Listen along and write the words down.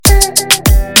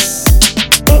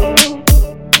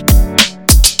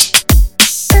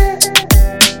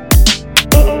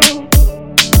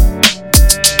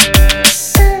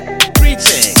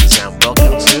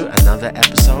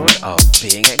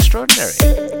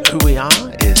Who we are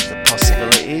is the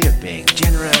possibility of being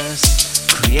generous,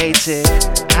 creative,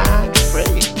 and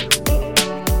free.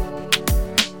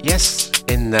 Yes,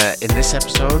 in this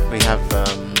episode we have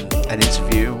an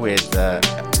interview with a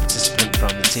participant from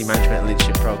the Team Management and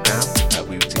Leadership Program.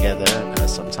 We were together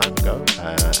some time ago,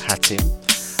 Hatim,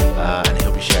 and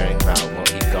he'll be sharing about what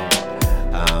he got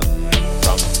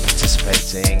from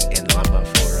participating in the Landmark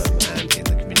Forum and in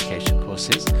the communication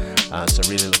courses. So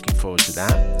really looking forward to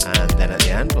that. And then at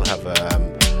the end we'll have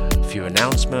a few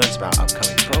announcements about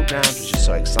upcoming programs, which is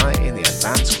so exciting. The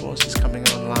advanced course is coming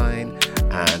online,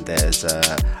 and there's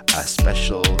a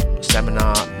special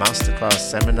seminar, masterclass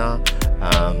seminar.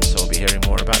 So we'll be hearing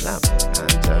more about that.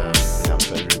 And without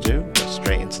further ado, go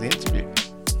straight into the interview.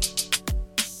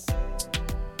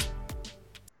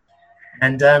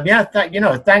 And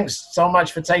thanks so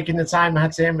much for taking the time,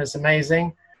 Hatim. It's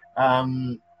amazing.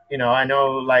 I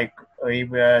know, like, we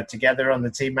were together on the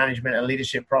Team Management and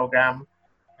Leadership Program,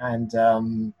 and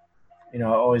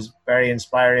always very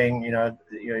inspiring. Your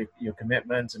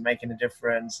commitment to making a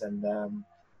difference, and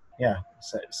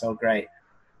so great.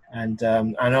 And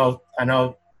I know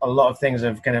a lot of things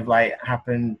have kind of like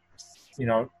happened,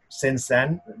 since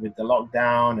then with the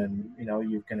lockdown, and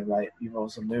you've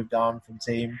also moved on from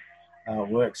team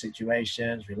work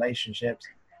situations, relationships.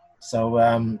 So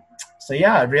I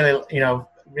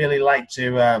really like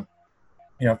to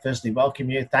firstly welcome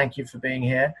you. Thank you for being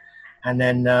here, and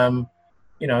then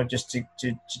just to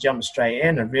jump straight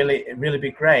in, it'd really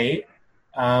be great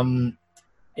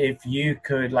if you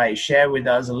could share with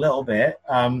us a little bit.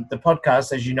 The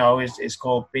podcast, as you know, is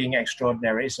called Being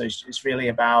Extraordinary. So it's really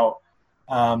about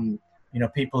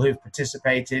people who've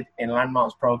participated in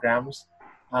Landmarks programs,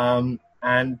 and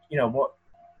what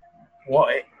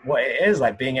it is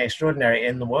like being extraordinary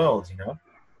in the world.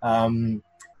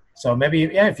 So maybe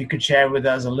if you could share with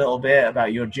us a little bit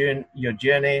about your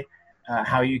journey,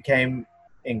 how you came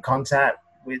in contact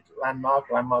with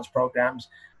Landmarks programs,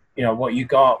 what you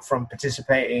got from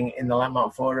participating in the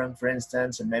Landmark Forum, for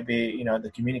instance, and maybe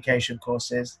the communication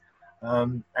courses,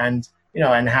 and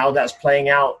how that's playing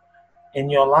out in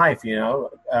your life,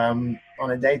 on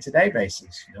a day-to-day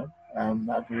basis.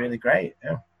 That'd be really great.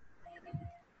 Yeah.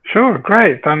 Sure,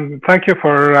 great, and thank you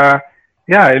for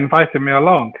inviting me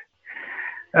along.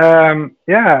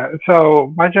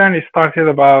 So my journey started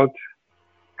about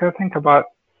 4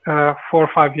 or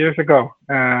 5 years ago.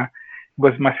 It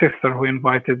was my sister who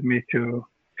invited me to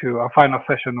a final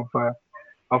session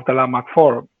of the Landmark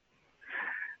Forum,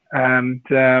 and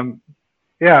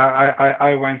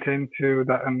I went into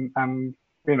that and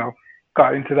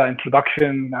got into that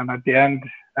introduction, and at the end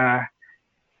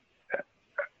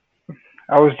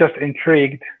I was just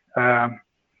intrigued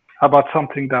about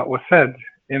something that was said.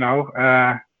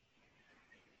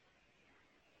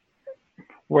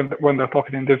 When they're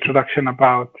talking in the introduction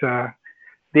about the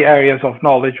areas of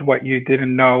knowledge, what you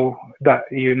didn't know that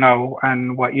you know,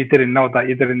 and what you didn't know that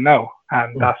you didn't know,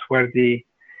 and that's where the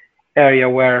area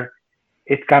where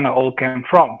it kind of all came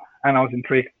from, and I was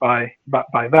intrigued by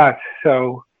that.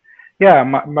 So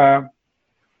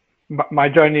my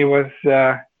journey was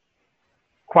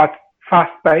quite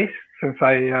fast-paced, since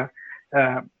I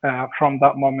from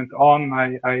that moment on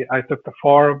I took the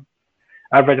forum.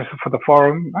 I registered for the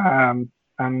forum,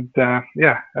 and did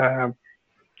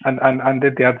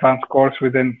the advanced course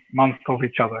within months of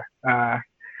each other. I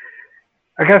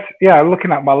guess,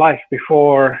 looking at my life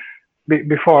before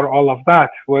all of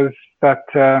that, was that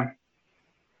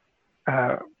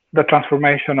the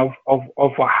transformation of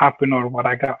what happened, or what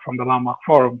I got from the Landmark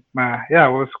Forum,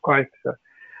 was quite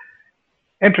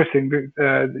interesting.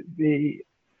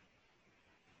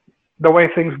 The way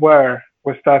things were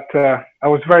was that I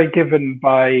was very given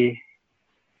by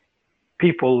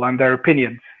people and their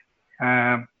opinions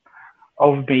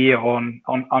of me on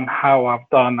how I've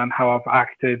done and how I've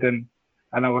acted, and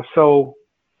I was so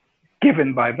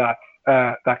given by that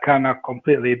that kind of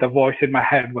completely, the voice in my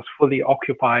head was fully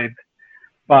occupied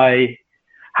by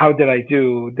how did I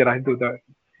do the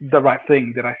right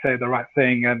thing, did I say the right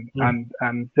thing, and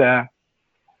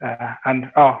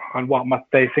what must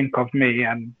they think of me,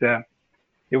 and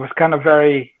it was kind of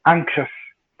very anxious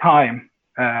time,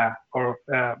 or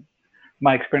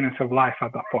my experience of life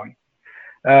at that point.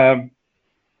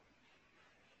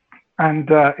 And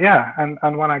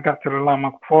when I got to the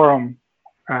Landmark Forum,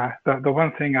 the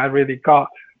one thing I really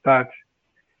got, that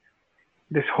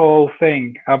this whole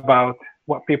thing about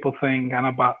what people think, and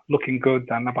about looking good,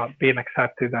 and about being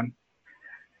accepted, and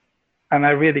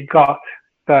I really got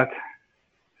that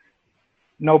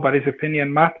nobody's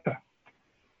opinion matters.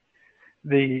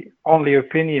 The only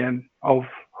opinion of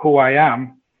who I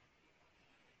am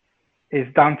is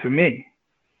down to me.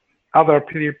 other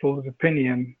people's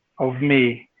opinion of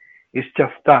me is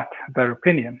just that, their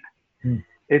opinion. Mm.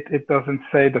 It doesn't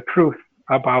say the truth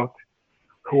about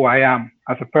who I am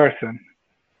as a person.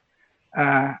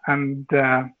 And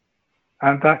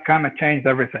that kind of changed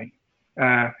everything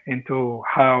into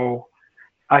how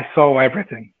I saw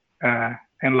everything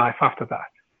in life after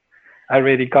that. I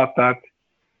really got that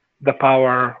the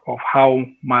power of how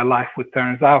my life would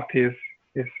turns out is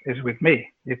with me.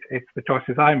 It's the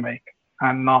choices I make,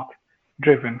 and not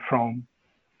driven from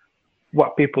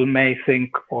what people may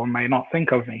think or may not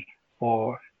think of me,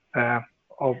 or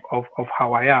of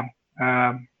how I am.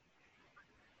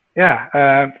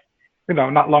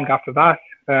 Not long after that,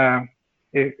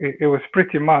 it was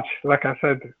pretty much, like I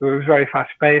said, it was very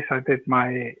fast paced. I did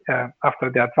my,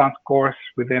 after the advanced course,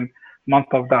 within a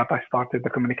month of that, I started the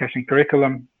communication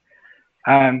curriculum.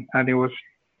 And it was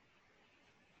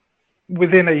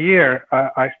within a year,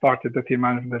 I started the team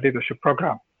management leadership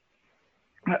program.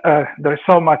 There's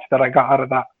so much that I got out of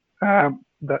that,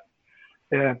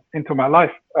 into my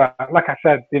life. Like I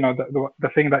said, the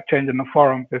thing that changed in the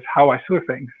forum is how I saw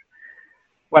things.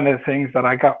 One of the things that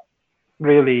I got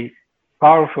really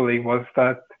powerfully was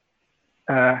that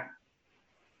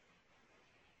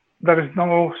there is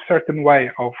no certain way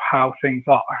of how things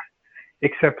are,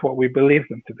 except what we believe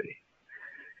them to be.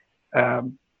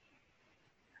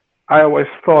 I always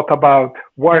thought about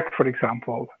work, for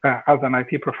example, as an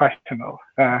IT professional,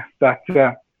 that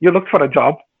you looked for a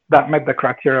job that met the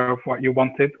criteria of what you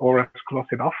wanted or was close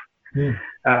enough,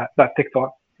 that ticked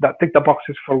the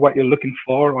boxes for what you're looking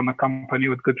for on a company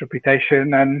with good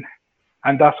reputation, and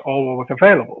that's all what was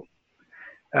available.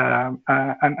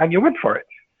 And you went for it.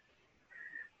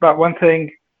 But one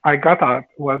thing I got at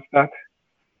was that,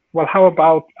 well, how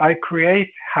about I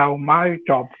create how my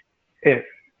job is?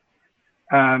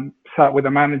 Sat with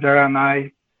the manager and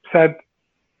I said,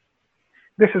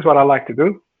 this is what I like to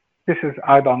do. This is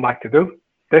I don't like to do.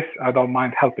 This I don't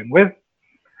mind helping with.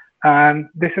 And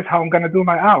this is how I'm going to do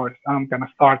my hours. I'm going to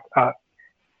start at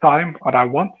time what I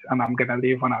want, and I'm going to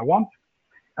leave when I want.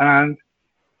 And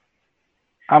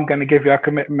I'm going to give you a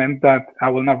commitment that I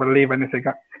will never leave anything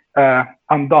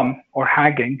undone or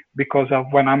hanging because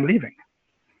of when I'm leaving.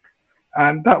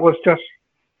 And that was just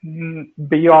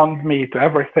beyond me to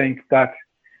ever think that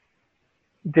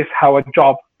this is how a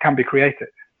job can be created.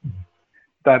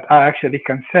 That I actually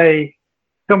can say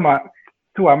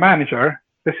to a manager,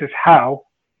 this is how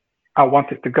I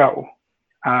want it to go,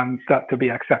 and that to be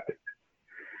accepted.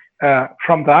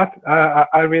 From that,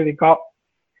 I really got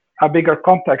a bigger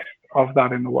context of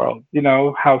that in the world,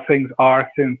 how things are,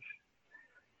 since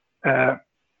I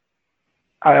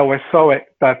always saw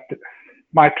it that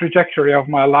my trajectory of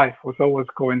my life was always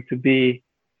going to be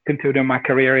continuing my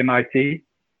career in IT,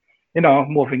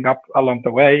 moving up along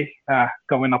the way,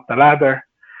 going up the ladder,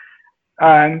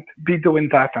 and be doing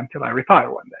that until I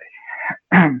retire one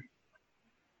day.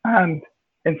 And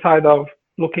inside of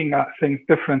looking at things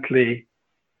differently,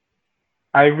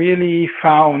 I really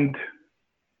found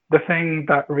the thing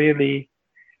that really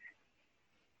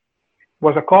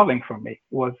was a calling for me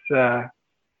was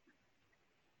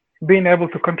being able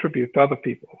to contribute to other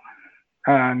people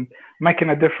and making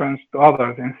a difference to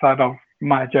others inside of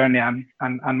my journey and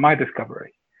my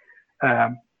discovery.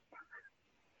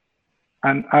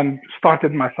 And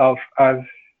started myself as,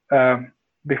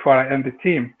 before I ended the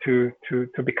team, to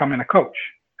becoming a coach,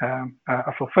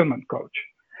 a fulfillment coach,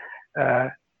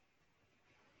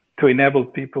 to enable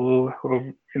people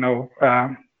who,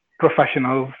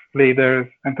 professionals, leaders,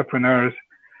 entrepreneurs,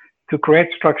 to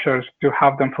create structures to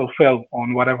have them fulfill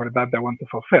on whatever that they want to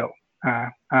fulfill.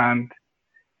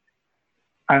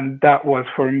 And that was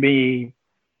for me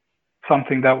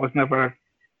something that was never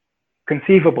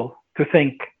conceivable, to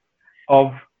think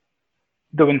of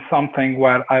doing something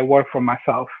where I work for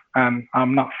myself and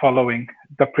I'm not following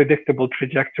the predictable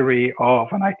trajectory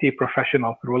of an IT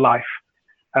professional through life,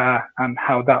 and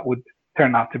how that would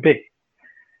turn out to be.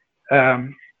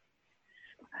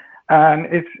 And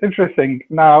it's interesting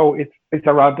now, it's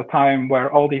around the time where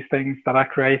all these things that I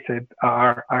created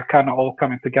are kind of all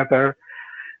coming together.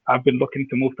 I've been looking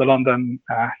to move to London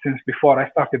since before I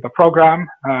started the program.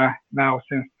 Now,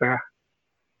 since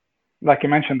like you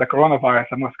mentioned, the coronavirus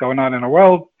and what's going on in the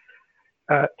world,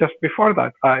 just before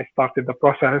that, I started the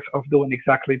process of doing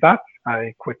exactly that.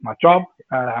 I quit my job,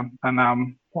 and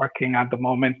I'm working at the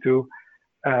moment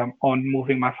on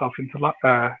moving myself into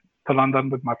to London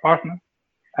with my partner,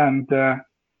 and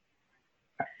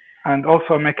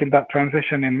also making that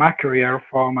transition in my career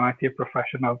from an IT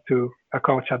professional to a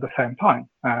coach at the same time.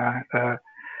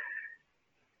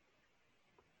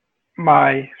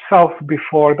 Myself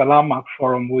before the Landmark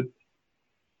Forum would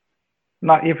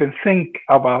not even think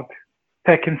about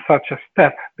taking such a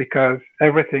step, because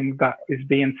everything that is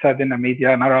being said in the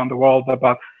media and around the world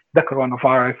about the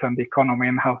coronavirus and the economy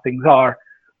and how things are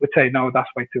would say, no,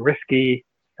 that's way too risky.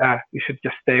 You should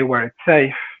just stay where it's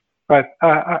safe. But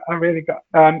I really got,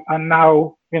 and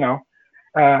now,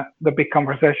 the big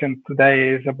conversation today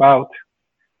is about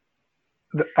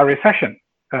a recession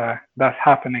that's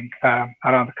happening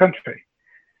around the country.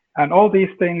 And all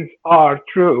these things are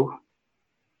true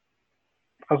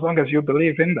as long as you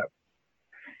believe in them.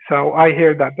 So I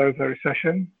hear that there's a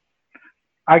recession.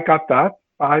 I got that,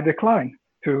 but I decline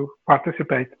to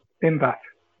participate in that.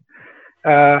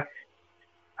 As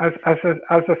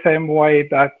the same way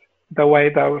that the way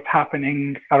that was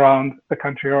happening around the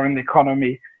country or in the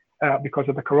economy because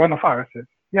of the coronaviruses.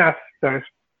 Yes, there's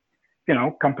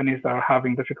companies that are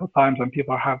having difficult times and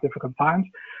people have difficult times,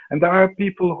 and there are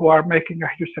people who are making a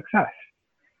huge success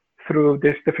through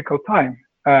this difficult time.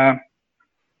 I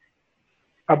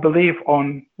believe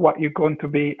on what you're going to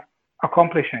be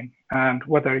accomplishing, and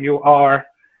whether you are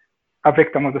a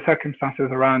victim of the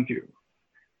circumstances around you,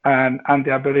 and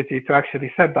the ability to actually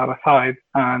set that aside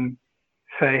and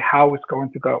say how it's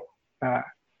going to go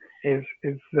is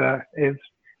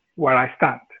where I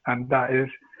stand, and that is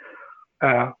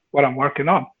what I'm working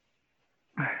on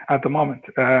at the moment.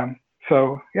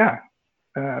 So yeah,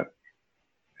 the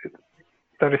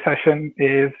recession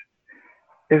is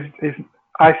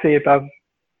I see it as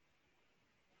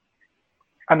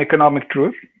an economic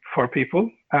truth for people,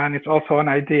 and it's also an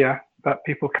idea that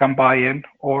people can buy in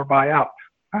or buy out,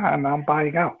 and I'm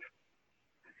buying out.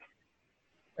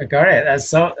 I got it. That's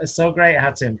so great,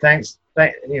 Hatim. Thanks.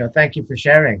 Thank you for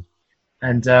sharing.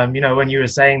 And when you were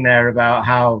saying there about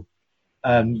how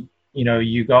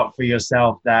you got for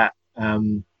yourself that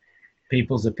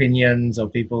people's opinions or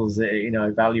people's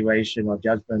evaluation or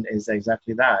judgment is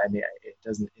exactly that, and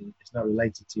it's not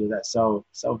related to you. That's so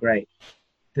great.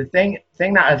 The thing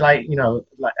that I'd like,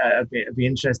 I'd be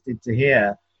interested to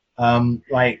hear,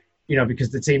 because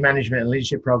the team management and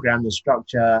leadership program, the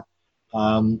structure,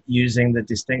 using the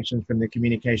distinctions from the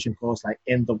communication course, like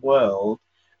in the world,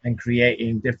 and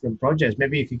creating different projects.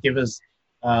 Maybe you could give us,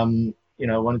 one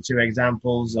or two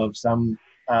examples of some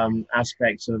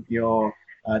aspects of your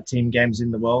team games in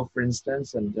the world, for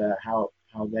instance, and how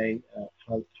you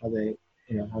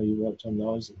worked on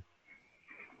those and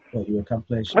what you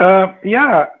accomplished.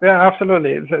 Yeah,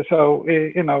 absolutely. So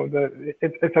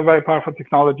it's a very powerful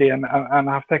technology, and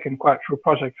I've taken quite a few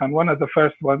projects. And one of the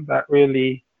first ones that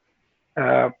really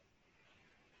kind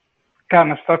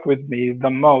of stuck with me the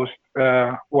most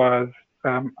was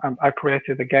I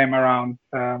created a game around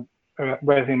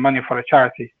raising money for a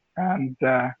charity, and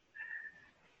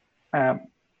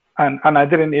I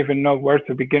didn't even know where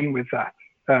to begin with that.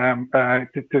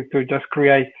 To just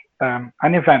create an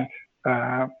event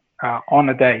on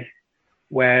a day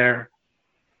where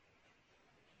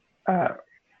we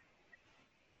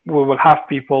will have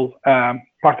people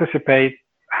participate,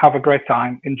 have a great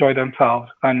time, enjoy themselves,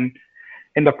 and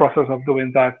in the process of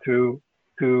doing that to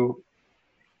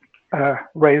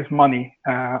raise money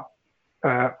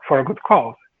for a good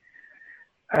cause.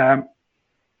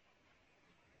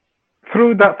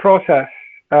 Through that process,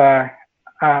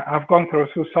 I've gone through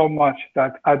so much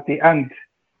that at the end,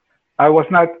 I was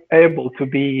not able to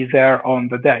be there on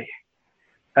the day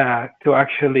to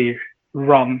actually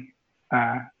run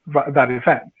that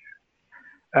event.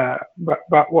 But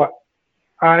what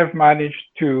I've managed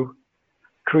to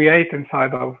create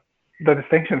inside of the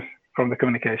distinctions from the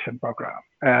communication program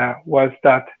was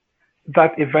that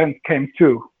event came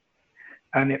to,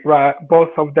 and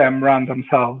both of them ran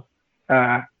themselves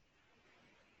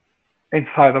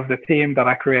inside of the team that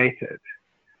I created,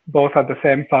 both at the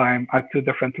same time at two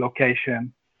different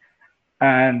locations,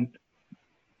 and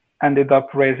ended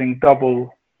up raising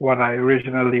double what I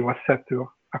originally was set to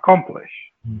accomplish.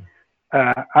 And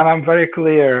I'm very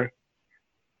clear,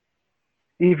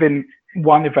 even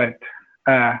one event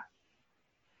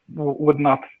would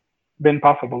not been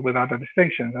possible without the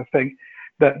distinctions. I think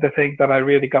that the thing that I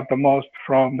really got the most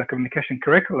from the communication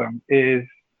curriculum is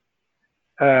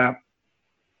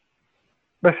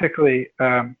basically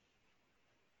the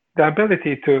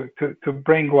ability to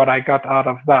bring what I got out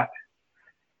of that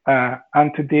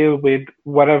and to deal with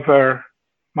whatever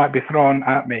might be thrown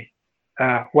at me,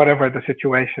 whatever the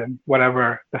situation,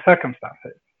 whatever the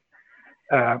circumstances.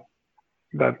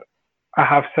 That I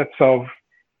have sets of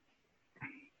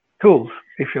tools,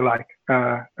 if you like,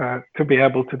 to be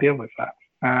able to deal with that.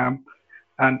 And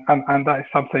that is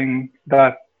something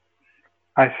that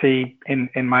I see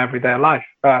in my everyday life.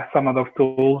 Some of those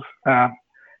tools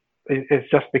it's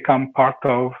just become part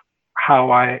of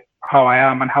how I how I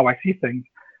am and how I see things.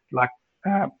 Like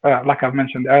I've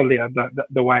mentioned earlier,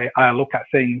 the way I look at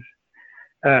things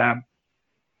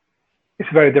is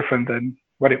very different than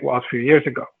what it was a few years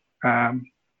ago.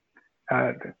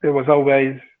 There was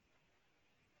always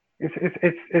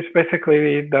it's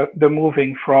basically the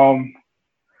moving from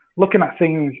looking at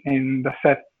things in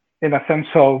a sense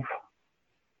of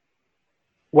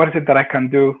what is it that I can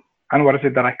do and what is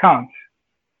it that I can't,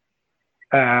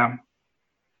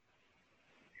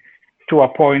 to a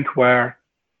point where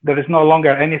there is no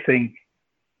longer anything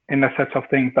in a set of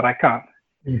things that I can't.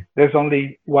 There's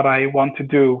only what I want to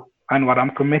do and what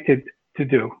I'm committed to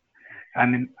do,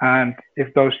 and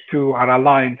if those two are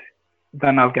aligned,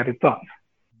 then I'll get it done.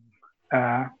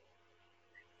 And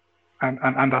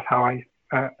that's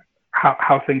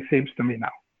how things seems to me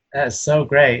now. That's so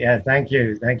great. Yeah, thank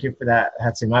you for that,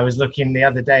 Hatim. I was looking the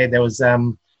other day. There's a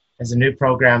new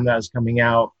program that was coming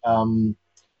out.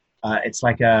 It's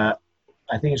like I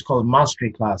think it's called Mastery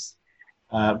Class,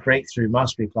 Breakthrough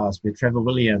Mastery Class with Trevor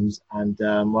Williams and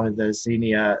one of the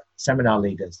senior seminar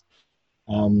leaders.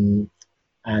 And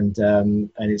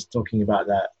it's talking about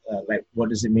that, like, what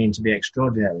does it mean to be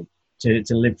extraordinary? To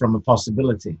live from a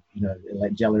possibility,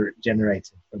 like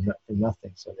generated from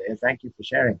nothing. So thank you for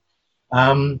sharing. What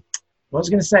I was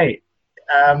going to say,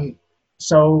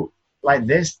 so like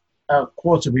this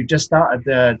quarter, we've just started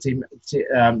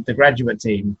the graduate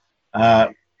team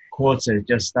quarter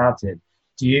just started.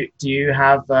 Do you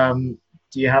have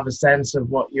a sense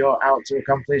of what you're out to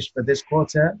accomplish for this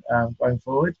quarter going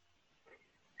forward?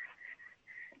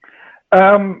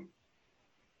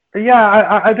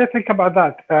 Yeah, I did think about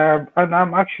that, and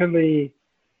I'm actually,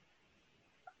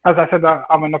 as I said,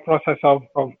 I'm in the process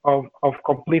of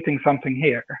completing something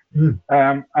here.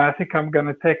 I think I'm going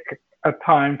to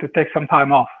take some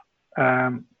time off.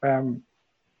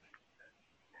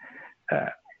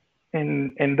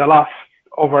 In the last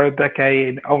over a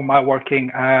decade of my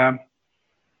working, I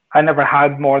never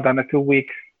had more than a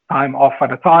 2-week time off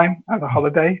at a time as a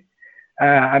holiday.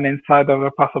 And inside of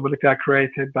the possibility I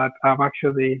created, that I'm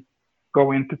actually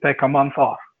going to take a month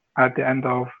off at the end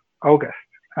of August.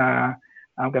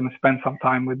 I'm going to spend some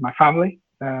time with my family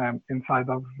inside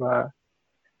of,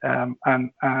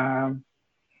 and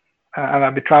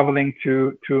I'll be traveling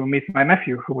to meet my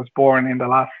nephew, who was born in the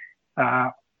last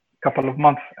couple of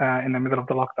months in the middle of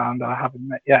the lockdown that I haven't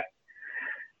met yet.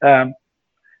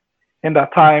 In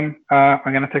that time,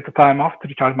 I'm going to take the time off to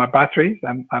recharge my batteries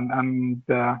and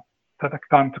take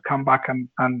time to come back and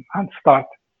start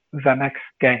the next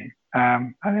game.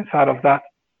 And inside of that,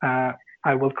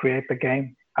 I will create the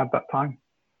game at that time.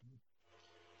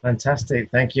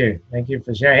 Fantastic. Thank you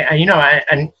for sharing.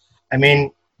 And I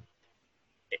mean,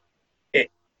 it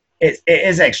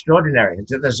is extraordinary. I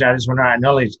just want to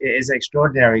acknowledge it is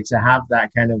extraordinary to have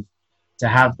that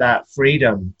that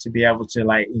freedom to be able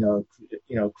to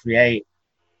create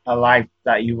a life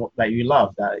that you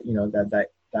love,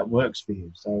 that works for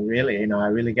you. So really, I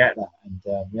really get that. And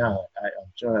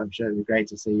I'm sure it'd be great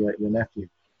to see your nephew.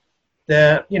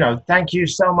 Thank you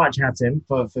so much, Hatim,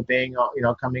 for being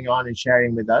coming on and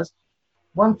sharing with us.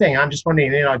 One thing I'm just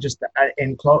wondering, just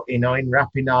in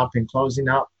wrapping up, in closing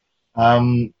up,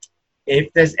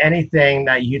 if there's anything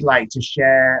that you'd like to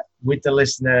share with the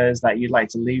listeners, that you'd like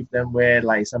to leave them with,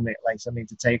 like something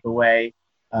to take away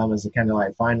as a kind of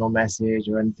like final message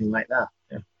or anything like that.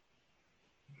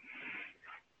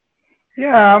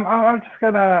 Yeah, I'm just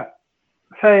gonna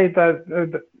say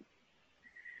that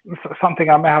something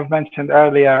I may have mentioned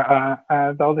earlier.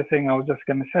 The only thing I was just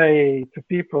gonna say to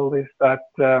people is that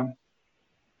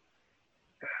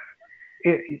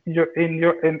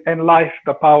in life,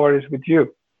 the power is with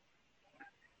you.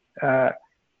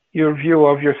 Your view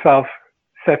of yourself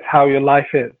sets how your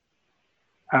life is,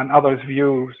 and others'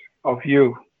 views of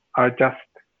you are just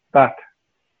that,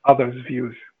 others'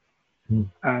 views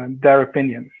and their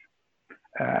opinions.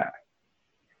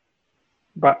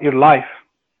 But your life,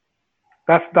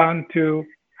 that's down to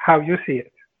how you see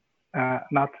it,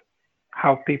 not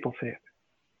how people see it.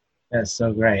 That's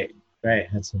so great,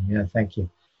 Hudson. Yeah, thank you.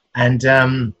 And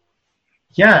I'm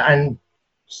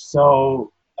just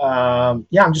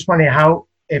wondering how,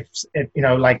 if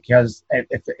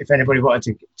anybody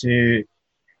wanted to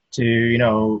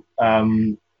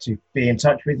be in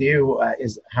touch with you,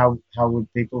 how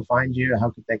would people find you? How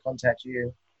could they contact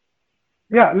you?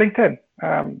 Yeah, LinkedIn.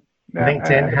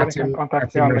 LinkedIn, Hatim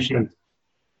Rasheed.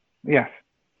 Yes,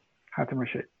 Hatim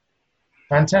Rasheed.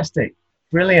 Fantastic,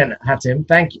 brilliant, Hatim.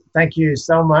 Thank you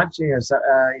so much.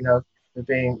 For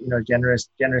being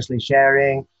generously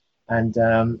sharing, and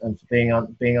for being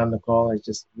on the call. It's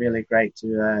just really great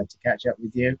to catch up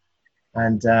with you.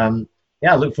 And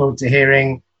I look forward to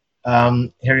hearing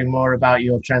hearing more about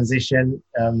your transition,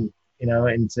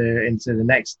 into the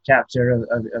next chapter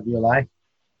of your life.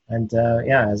 And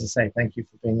yeah, as I say, thank you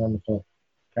for being on the call.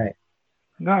 Great.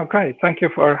 No, great. Thank you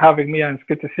for having me, and it's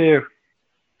good to see you.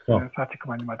 Cool.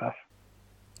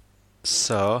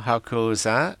 So, how cool is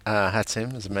that?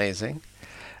 Hatim is amazing.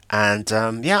 And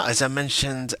yeah, as I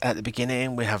mentioned at the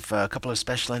beginning, we have a couple of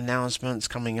special announcements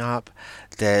coming up.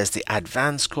 There's the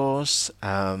advanced course,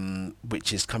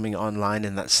 which is coming online,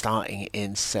 and that's starting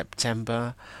in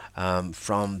September,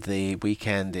 from the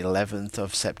weekend 11th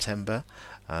of September.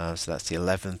 So that's the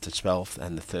 11th, the 12th,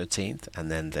 and the 13th.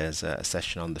 And then there's a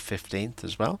session on the 15th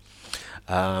as well.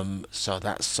 So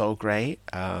that's so great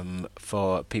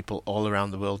for people all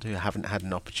around the world who haven't had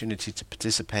an opportunity to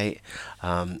participate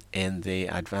in the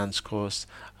advanced course.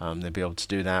 They'll be able to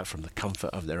do that from the comfort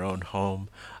of their own home.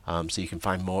 So you can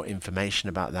find more information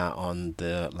about that on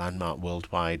the Landmark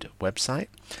Worldwide website.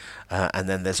 And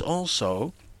then there's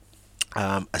also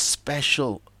a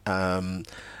special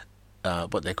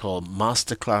what they call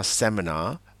masterclass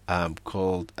seminar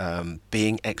called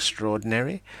Being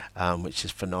Extraordinary, which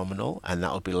is phenomenal, and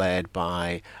that will be led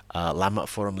by Landmark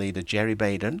Forum leader Jerry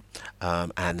Baden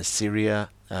and Senior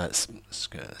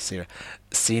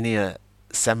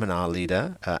Seminar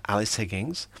leader Alice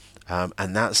Higgins,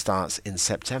 and that starts in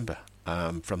September.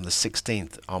 From the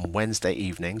 16th on Wednesday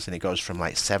evenings, and it goes from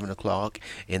like 7 o'clock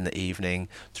in the evening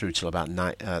through till about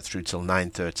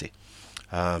 9:30.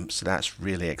 So that's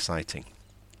really exciting.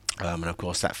 And of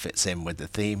course that fits in with the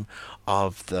theme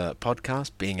of the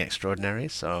podcast, Being Extraordinary.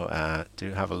 So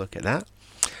do have a look at that.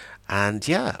 And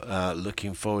yeah,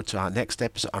 looking forward to our next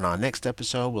episode. On our next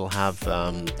episode, we'll have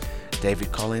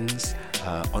David Collins,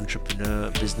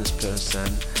 entrepreneur, business person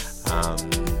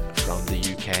from the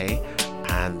UK,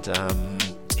 and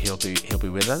he'll be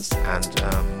with us. And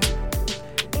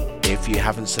if you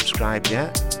haven't subscribed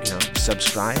yet,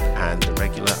 subscribe, and the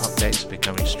regular updates will be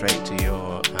coming straight to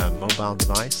your mobile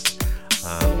device.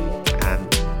 And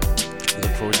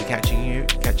look forward to catching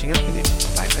up with you.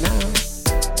 Bye for now.